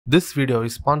This video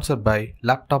is sponsored by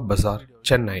Laptop Bazaar,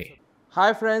 Chennai.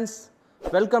 Hi friends,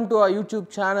 welcome to our YouTube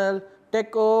channel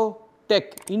Tech.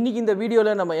 இன்னைக்கு இந்த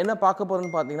வீடியோல நம்ம என்ன பார்க்க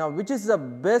போறோம்னு பாத்தீங்கன்னா which is the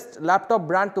best laptop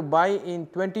brand to buy in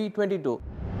 2022.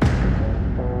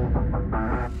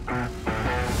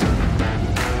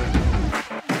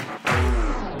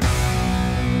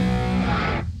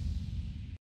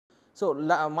 So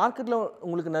மார்க்கெட்ல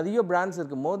உங்களுக்கு நிறைய brands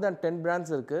இருக்கு, more than 10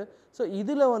 brands இருக்கு. So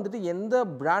இதுல வந்துட்டு எந்த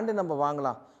brand நம்ம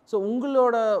வாங்கலாம்? So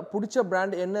உங்களோட பிடிச்ச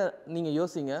brand என்ன நீங்க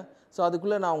யோசிங்க. So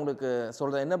அதுக்குள்ள நான் உங்களுக்கு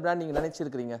சொல்றேன் என்ன brand நீங்க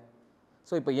நினைச்சிருக்கீங்க.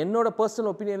 So இப்போ என்னோட personal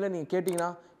opinionல நீங்க கேட்டிங்கனா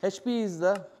HP is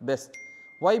the best.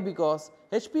 Why? Because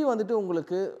HP வந்துட்டு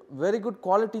உங்களுக்கு very good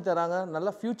quality தராங்க,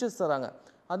 நல்ல features தராங்க.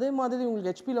 அதே மாதிரி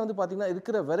உங்களுக்கு HP ல வந்து பாத்தீங்கன்னா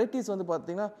இருக்கிற varieties வந்து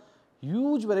பாத்தீங்கன்னா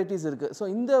huge varieties இருக்கு. So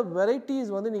இந்த varieties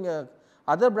வந்து நீங்க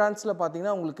other brands la pathina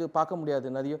உங்களுக்கு பார்க்க முடியாது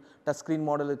நிறைய டச் ஸ்கிரீன்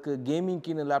மாடல் இருக்கு கேமிங்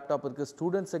கீன லேப்டாப் இருக்கு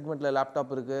ஸ்டூடண்ட் செக்மென்ட்ல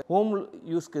லேப்டாப் இருக்கு ஹோம்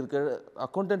யூஸ்க்கு இருக்கு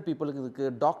அக்கவுண்டன்ட் பீப்பிளுக்கு இருக்கு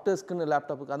டாக்டர்ஸ்க்கு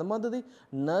லேப்டாப் இருக்கு அந்த மாதிரி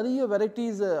நிறைய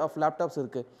வெரைட்டிஸ் ஆஃப் லேப்டாப்ஸ்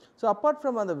இருக்கு சோ அபார்ட்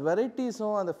ஃப்ரம் அந்த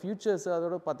வெரைட்டிஸும் அந்த ஃபியூச்சர்ஸ்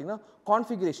அதோட பாத்தீங்கன்னா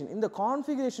கான்ஃபிகரேஷன் இந்த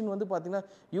கான்ஃபிகரேஷன் வந்து பாத்தீங்கன்னா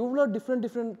இவ்ளோ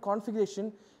டிஃபரண்ட்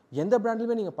கான்ஃபிகரேஷன் எந்த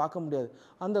பிராண்ட்லயுமே நீங்க பார்க்க முடியாது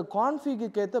அந்த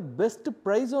கான்ஃபிகுக்கு ஏத்த பெஸ்ட்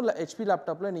பிரைஸும் HP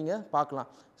லேப்டாப்ல நீங்க பார்க்கலாம்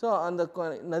சோ அந்த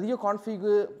நிறைய கான்ஃபிக்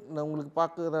உங்களுக்கு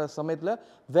பார்க்குற சமயத்துல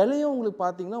விலையும் உங்களுக்கு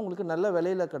பாத்தீங்கன்னா உங்களுக்கு நல்ல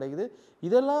விலையில கிடைக்குது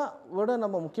இதெல்லாம் விட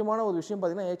நம்ம முக்கியமான ஒரு விஷயம்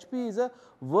பாத்தீங்கன்னா HP is a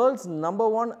world's number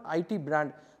one IT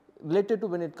brand related to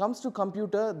when it comes to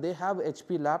computer they have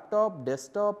HP laptop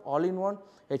desktop all in one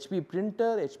HP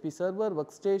printer HP server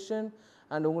workstation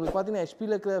and உங்களுக்கு பாத்தீங்கன்னா HP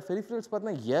ல இருக்கிற peripherals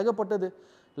பாத்தீங்கன்னா ஏகப்பட்டது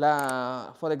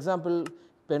for example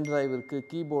pen drive இருக்கு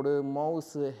keyboard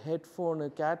mouse headphone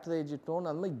cartridge tone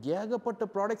அந்த மாதிரி ஏகப்பட்ட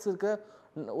ப்ராடக்ட்ஸ் இருக்க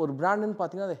ஒரு பிராண்ட்னு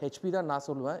பாத்தீங்கன்னா அது HP தான் நான்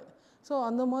சொல்லுவேன் சோ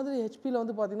அந்த மாதிரி HP ல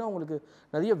வந்து பாத்தீங்கன்னா உங்களுக்கு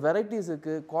நிறைய வெரைட்டிஸ்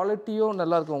இருக்கு குவாலிட்டியும்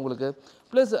நல்லா இருக்கு உங்களுக்கு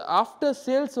ப்ளஸ் ஆஃப்டர்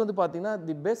சேல்ஸ் வந்து பாத்தீங்கன்னா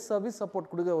தி பெஸ்ட் சர்வீஸ்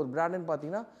சப்போர்ட் கொடுக்க ஒரு பிராண்ட்னு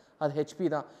பாத்தீங்கன்னா அது HP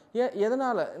தான்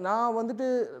எதனால நான் வந்துட்டு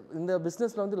இந்த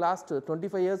பிசினஸ்ல வந்து லாஸ்ட்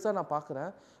 25 இயர்ஸா நான்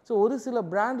பார்க்கறேன் சோ ஒரு சில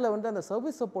பிராண்ட்ல வந்து அந்த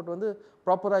சர்வீஸ் சப்போர்ட் வந்து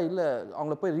ப்ராப்பரா இல்ல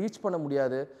அவங்கள போய் ரீச் பண்ண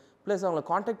முடியாது ப்ளஸ் அவங்கள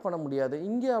கான்டாக்ட் பண்ண முடியாது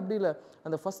இங்க அப்படி இல்ல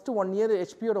அந்த ஃபர்ஸ்ட் 1 இயர்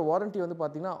HP யோட வாரண்டி வந்து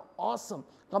பாத்தீங்கன்னா awesome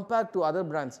compare to other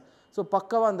brands so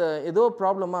பக்காவா அந்த ஏதோ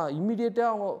ப்ராப்ளமா இமிடியேட்டா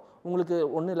அவங்க உங்களுக்கு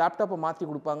ஒன்னு லேப்டாப்பை மாத்தி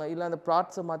கொடுப்பாங்க இல்ல அந்த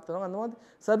பார்ட்ஸை மாத்தி தருவாங்க அந்த மாதிரி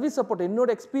சர்வீஸ் சப்போர்ட் என்னோட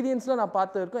எக்ஸ்பீரியன்ஸ்ல நான்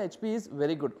பார்த்த வரைக்கும் HP is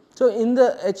very good so இந்த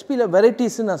HP ல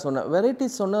வெரைட்டிஸ் நான் சொன்னேன்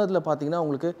வெரைட்டிஸ் சொன்னதுல பாத்தீங்கன்னா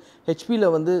உங்களுக்கு HP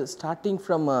ல வந்து ஸ்டார்டிங்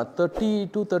from 30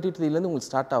 to 33 ல இருந்து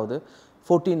உங்களுக்கு ஸ்டார்ட் ஆகுது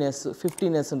 14s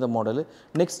 15s இந்த மாடல்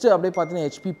நெக்ஸ்ட் அப்படியே பாத்தீங்கன்னா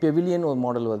HP Pavilion ஒரு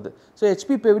மாடல் வருது சோ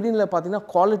HP Pavilionல பாத்தீங்கன்னா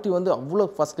குவாலிட்டி வந்து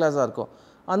அவ்வளவு ஃபர்ஸ்ட் கிளாஸா இருக்கும்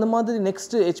அந்த மாதிரி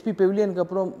நெக்ஸ்ட் HP Pavilionக்கு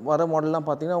அப்புறம் வர மாடல்லாம்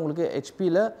பாத்தீங்கன்னா உங்களுக்கு HP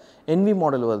ல NV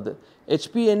மாடல் வருது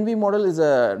HP NV model is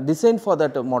a design for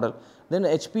that model then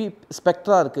HP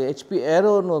Spectra இருக்கு HP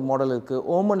Aero னு ஒரு மாடல் இருக்கு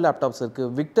Oman லேப்டாப்ஸ் இருக்கு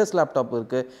Victus லேப்டாப்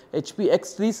இருக்கு HP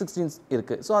X316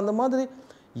 இருக்கு சோ அந்த மாதிரி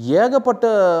ஏகப்பட்ட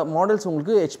மாடல்ஸ்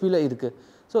உங்களுக்கு HP ல இருக்கு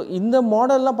சோ இந்த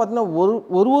மாடல்லாம் பாத்தீங்கன்னா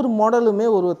ஒரு மாடலுமே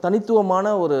ஒரு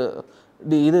தனித்துவமான ஒரு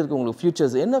இது இருக்கு உங்களுக்கு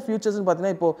ஃபியூச்சர்ஸ் என்ன ஃபியூச்சர்ஸ்னு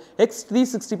பாத்தீங்கன்னா இப்போ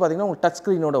X360 பாத்தீங்கன்னா உங்களுக்கு டச்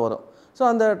ஸ்கிரீனோட வரும் சோ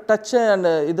அந்த டச் அண்ட்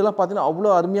இதெல்லாம் பாத்தீங்கன்னா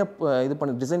அவ்வளவு அருமையா இது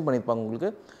பண்ணி டிசைன் பண்ணிருப்பாங்க உங்களுக்கு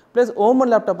ப்ளஸ் Oman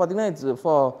லேப்டாப் பாத்தீங்கன்னா it's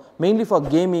for mainly for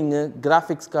gaming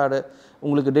graphics card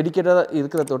உங்களுக்கு டெடிகேட்டடா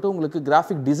இருக்கிறத தொட்டு உங்களுக்கு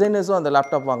கிராஃபிக் டிசைனர்ஸும் அந்த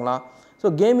லேப்டாப் வாங்கலாம் சோ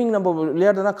கேமிங் நம்ம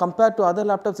விளையாடுறதுனா கம்பேர் டு अदर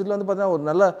லேப்டாப்ஸ் இதுல வந்து பாத்தீங்கன்னா ஒரு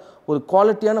நல்ல ஒரு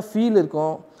குவாலிட்டியான ஃபீல்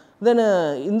இருக்கும் தென்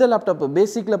இந்த லேப்டாப்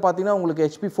பேசிக்ல பாத்தீங்கன்னா உங்களுக்கு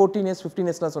HP 14s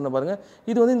 15s லாம் சொன்ன பாருங்க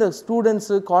இது வந்து இந்த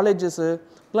ஸ்டூடண்ட்ஸ் காலேजेस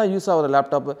லாம் யூஸ் ஆகுற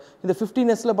லேப்டாப் இந்த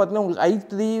 15s ல பாத்தீங்கன்னா உங்களுக்கு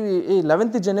i3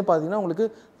 11th ஜென் பாத்தீங்கன்னா உங்களுக்கு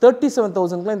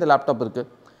 37000 க்குள்ள இந்த லேப்டாப் இருக்கு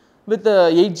with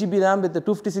 8GB RAM with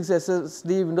 256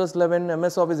 SSD Windows 11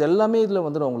 MS Office எல்லாமே இதுல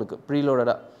வந்துரும் உங்களுக்கு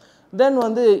ப்ரீலோடடா தென்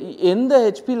வந்து எந்த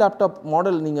HP லேப்டாப்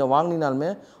மாடல் நீங்க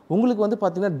வாங்குனீனாலுமே உங்களுக்கு வந்து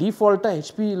பாத்தீங்கன்னா டிஃபால்ட்டா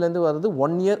HP ல இருந்து வருது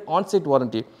 1 இயர் ஆன் சைட்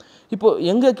வாரண்டி இப்போ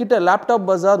எங்க கிட்ட லேப்டாப்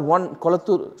பஜார் 1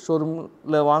 கொலத்தூர்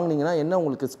ஷோரூம்ல வாங்குனீங்கன்னா என்ன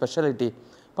உங்களுக்கு ஸ்பெஷாலிட்டி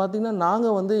பாத்தீங்கன்னா நாங்க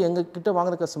வந்து எங்க கிட்ட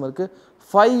வாங்குற கஸ்டமருக்கு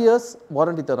 5 இயர்ஸ்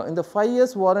வாரண்டி தரோம் இந்த 5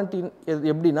 இயர்ஸ் வாரண்டி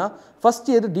எப்படினா ஃபர்ஸ்ட்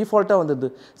இயர் டிஃபால்ட்டா வந்தது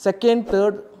செகண்ட்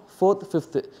தேர்ட் ஃபோர்த்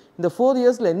ஃபிஃப்த் இந்த 4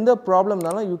 இயர்ஸ்ல எந்த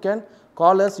ப்ராப்ளம்னாலும் you can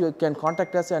call us you can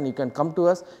contact us and you can come to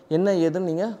us என்ன ஏதுன்னு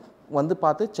நீங்க வந்து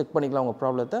பார்த்து செக் பண்ணிக்கலாம் உங்க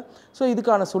ப்ராப்ளத்தை சோ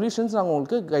இதுக்கான சொல்யூஷன்ஸ் நாங்க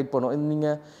உங்களுக்கு கைட் பண்ணுவோம் நீங்க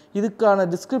இதுக்கான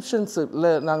டிஸ்கிரிப்ஷன்ஸ்ல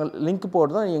நாங்க லிங்க்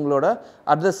போடுறோம் எங்களோட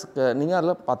அட்ரஸ் நீங்க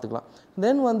அதல பாத்துக்கலாம்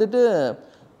தென் வந்துட்டு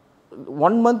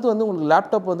 1 month வந்து உங்களுக்கு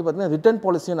லேப்டாப் வந்து பாத்தீங்கன்னா ரிட்டர்ன்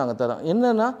பாலிசியும் நாங்க தரோம்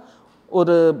என்னன்னா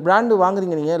ஒரு பிராண்ட்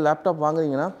வாங்குறீங்க நீங்க லேப்டாப்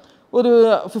வாங்குறீங்கனா ஒரு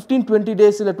 15-20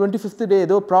 டேஸ் இல்ல 25th டே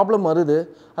ஏதோ ப்ராப்ளம் வருது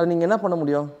அது நீங்க என்ன பண்ண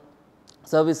முடியும்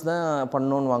சர்வீஸ் தான்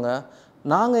பண்ணனும்வாங்க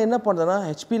நாங்க என்ன பண்றோம்னா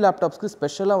HP லேப்டாப்ஸ்க்கு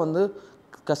ஸ்பெஷலா வந்து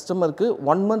கஸ்டமருக்கு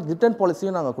 1 month ரிட்டர்ன்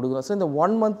பாலிசியும் நாங்கள் கொடுக்குறோம். ஸோ இந்த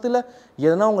 1 monthல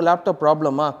எதனா உங்கள் லேப்டாப்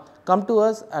ப்ராப்ளமா, come to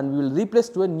us and we will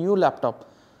replace to a new laptop.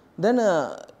 Then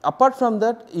apart from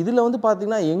that இதில் வந்து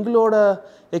பார்த்திங்கன்னா எங்களோட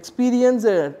எக்ஸ்பீரியன்ஸ்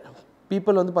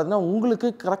பீப்புள் வந்து பார்த்திங்கன்னா உங்களுக்கு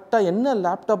கரெக்டாக என்ன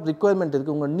லேப்டாப் ரிக்குவயர்மெண்ட்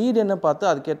இருக்குது, உங்கள் நீட் என்ன பார்த்து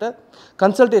அதுக்கேற்ற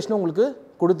கன்சல்டேஷனும் உங்களுக்கு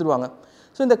கொடுத்துருவாங்க.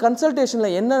 ஸோ இந்த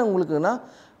கன்சல்டேஷனில் என்ன உங்களுக்குன்னா,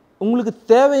 உங்களுக்கு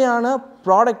தேவையான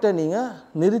ப்ராடக்டை நீங்கள்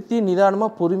நிறுத்தி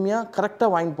நிதானமாக பொறுமையாக கரெக்டாக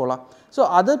வாங்கி போகலாம். ஸோ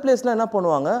அதர் பிளேஸில் என்ன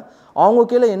பண்ணுவாங்க, அவங்க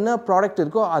கீழே என்ன ப்ராடக்ட்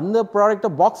இருக்கோ அந்த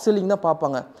ப்ராடக்டை பாக்ஸ் செல்லிங் தான்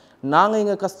பார்ப்பாங்க. நாங்கள்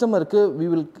எங்கள் கஸ்டமருக்கு we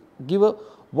will give a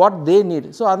what they need.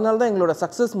 So அதனால தான் எங்களோட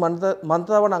சக்ஸஸ்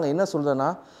மந்த்தாவை நாங்கள் என்ன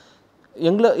சொல்கிறோன்னா,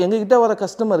 எங்ககிட்ட வர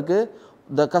கஸ்டமருக்கு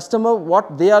the customer what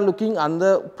they are looking அந்த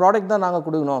ப்ராடக்ட் தான் நாங்கள்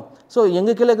கொடுக்கணும். ஸோ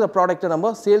எங்கள் கீழே இருக்கிற ப்ராடக்ட்டை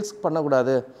நம்ம சேல்ஸ்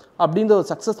பண்ணக்கூடாது அப்படின்ற ஒரு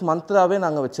சக்ஸஸ் மந்த்தாவே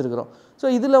நாங்கள் வச்சுருக்கிறோம். ஸோ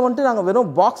இதில் வந்துட்டு நாங்கள்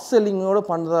வெறும் பாக்ஸ் செல்லிங்கோடு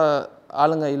பண்ணுற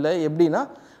ஆளுங்க இல்லை. எப்படின்னா,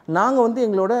 நாங்கள் வந்து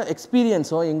எங்களோட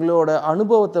எக்ஸ்பீரியன்ஸோ எங்களோட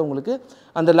அனுபவத்தை உங்களுக்கு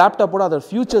அந்த லேப்டாப்போட அதோட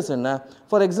ஃபியூச்சர்ஸ் என்ன,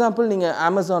 ஃபார் எக்ஸாம்பிள் நீங்கள்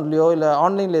அமேசான்லேயோ இல்லை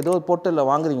ஆன்லைனில் ஏதோ ஒரு போர்ட்டலில்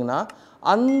வாங்குறீங்கன்னா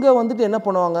அங்கே வந்துட்டு என்ன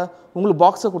பண்ணுவாங்க, உங்களுக்கு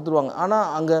பாக்ஸை கொடுத்துருவாங்க. ஆனால்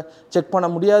அங்கே செக் பண்ண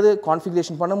முடியாது,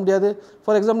 கான்ஃபிகரேஷன் பண்ண முடியாது.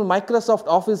 ஃபார் எக்ஸாம்பிள் மைக்ரோசாஃப்ட்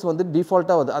ஆஃபீஸ் வந்து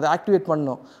டிஃபால்ட்டாக வருது, அதை ஆக்டிவேட்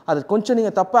பண்ணணும். அது கொஞ்சம்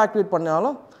நீங்கள் தப்பாக ஆக்டிவேட்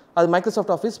பண்ணாலும் அது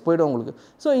மைக்ரோசாஃப்ட் ஆஃபீஸ் போய்டும் உங்களுக்கு.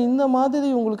 ஸோ இந்த மாதிரி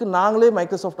உங்களுக்கு நாங்களே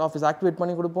மைக்ரோசாஃப்ட் ஆஃபீஸ் ஆக்டிவேட்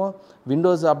பண்ணி கொடுப்போம்,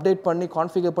 விண்டோஸ் அப்டேட் பண்ணி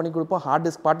கான்ஃபிகர் பண்ணி கொடுப்போம், ஹார்ட்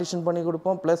டிஸ்க் பார்ட்டிஷன் பண்ணி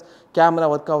கொடுப்போம், ப்ளஸ் கேமரா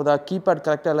ஒர்க் ஆகுதா, கீபேட்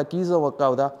கரெக்டாக இல்லை, கீஸும் ஒர்க்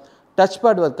ஆகுதா, டச்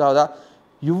பேட் ஒர்க் ஆகுதா,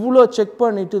 இவ்வளோ செக்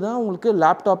பண்ணிவிட்டு தான் உங்களுக்கு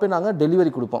லேப்டாப்பே நாங்கள்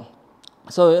டெலிவரி கொடுப்போம்.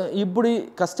 ஸோ இப்படி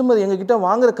கஸ்டமர் எங்ககிட்ட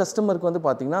வாங்குகிற கஸ்டமருக்கு வந்து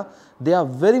பார்த்திங்கன்னா they are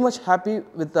very much happy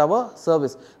with our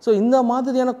service. So இந்த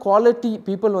மாதிரியான குவாலிட்டி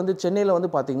பீப்புள் வந்து சென்னையில்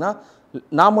வந்து பார்த்திங்கன்னா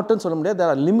நான் மட்டும் சொல்ல முடியாது,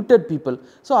 there are limited people.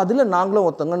 So அதில் நாங்களும்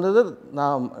ஒருத்தங்கன்றது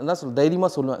நான் என்ன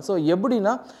தைரியமாக சொல்லுவேன். ஸோ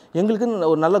எப்படின்னா, எங்களுக்கு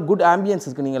ஒரு நல்ல குட் ஆம்பியன்ஸ்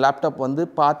இருக்குது. நீங்கள் லேப்டாப் வந்து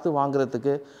பார்த்து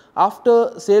வாங்குறதுக்கு, ஆஃப்டர்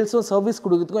சேல்ஸும் சர்வீஸ்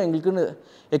கொடுக்குறதுக்கும் எங்களுக்குன்னு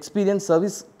எக்ஸ்பீரியன்ஸ்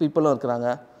சர்வீஸ் பீப்புளும் இருக்கிறாங்க.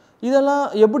 இதெல்லாம்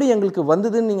எப்படி எங்களுக்கு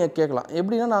வந்ததுன்னு நீங்கள் கேட்கலாம்.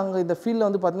 எப்படின்னா, நாங்கள் இந்த ஃபீல்டில்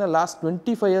வந்து பார்த்திங்கன்னா லாஸ்ட்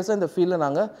 25 இயர்ஸாக இந்த ஃபீல்டில்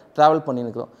நாங்கள் ட்ராவல்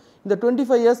பண்ணியிருக்கிறோம். இந்த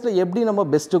 25 இயர்ஸில் எப்படி நம்ம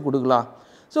பெஸ்ட்டு கொடுக்கலாம்,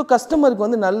 ஸோ கஸ்டமருக்கு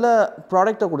வந்து நல்ல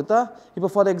ப்ராடக்டை கொடுத்தா, இப்போ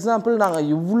ஃபார் எக்ஸாம்பிள் நாங்கள்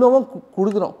இவ்வளவும்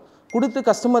கொடுத்து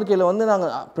கஸ்டமர் கையில் வந்து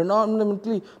நாங்கள்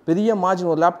ப்ரிடாமினென்ட்லி பெரிய மார்ஜின்,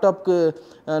 ஒரு லேப்டாப்புக்கு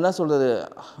என்ன சொல்கிறது,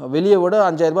 வெளியே விட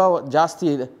 5000 ரூபாய் ஜாஸ்தி,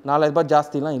 4000 ரூபாய்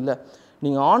ஜாஸ்திலாம் இல்லை.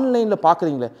 நீங்கள் ஆன்லைனில்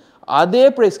பார்க்குறீங்களே அதே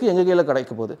ப்ரைஸ்க்கு எங்கள் கையில்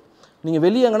கிடைக்க போகுது. நீங்கள்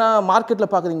வெளியே எங்கன்னா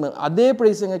மார்க்கெட்டில் பார்க்குறீங்க அதே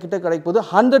ப்ரைஸ் எங்கள் கிட்டே கிடைக்க போகுது.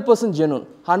 100% ஜெனுவன்,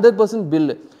 100%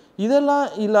 பில்லு. இதெல்லாம்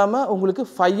இல்லாமல் உங்களுக்கு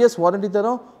 5 years வாரண்டி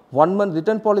தரோம், 1 month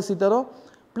ரிட்டர்ன் பாலிசி தரோம்,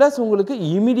 ப்ளஸ் உங்களுக்கு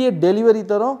இமீடியட் டெலிவரி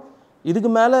தரோம். இதுக்கு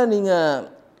மேலே நீங்கள்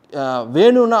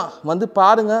வேணும்னா வந்து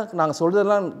பாருங்கள், நாங்கள்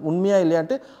சொல்கிறதெல்லாம் உண்மையாக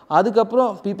இல்லையான்ட்டு. அதுக்கப்புறம்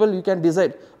people you can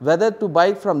decide whether to by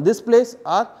from this place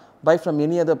R by from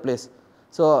any other place.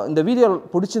 So இந்த வீடியோ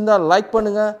பிடிச்சிருந்தால் லைக்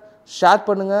பண்ணுங்கள், ஷேர்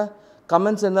பண்ணுங்கள்,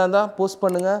 கமெண்ட்ஸ் என்ன இருந்தால் போஸ்ட்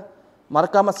பண்ணுங்கள்,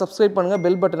 மறக்காமல் சப்ஸ்கிரைப் பண்ணுங்கள்,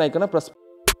 பெல் பட்டன் ஐக்கனை ப்ரெஸ்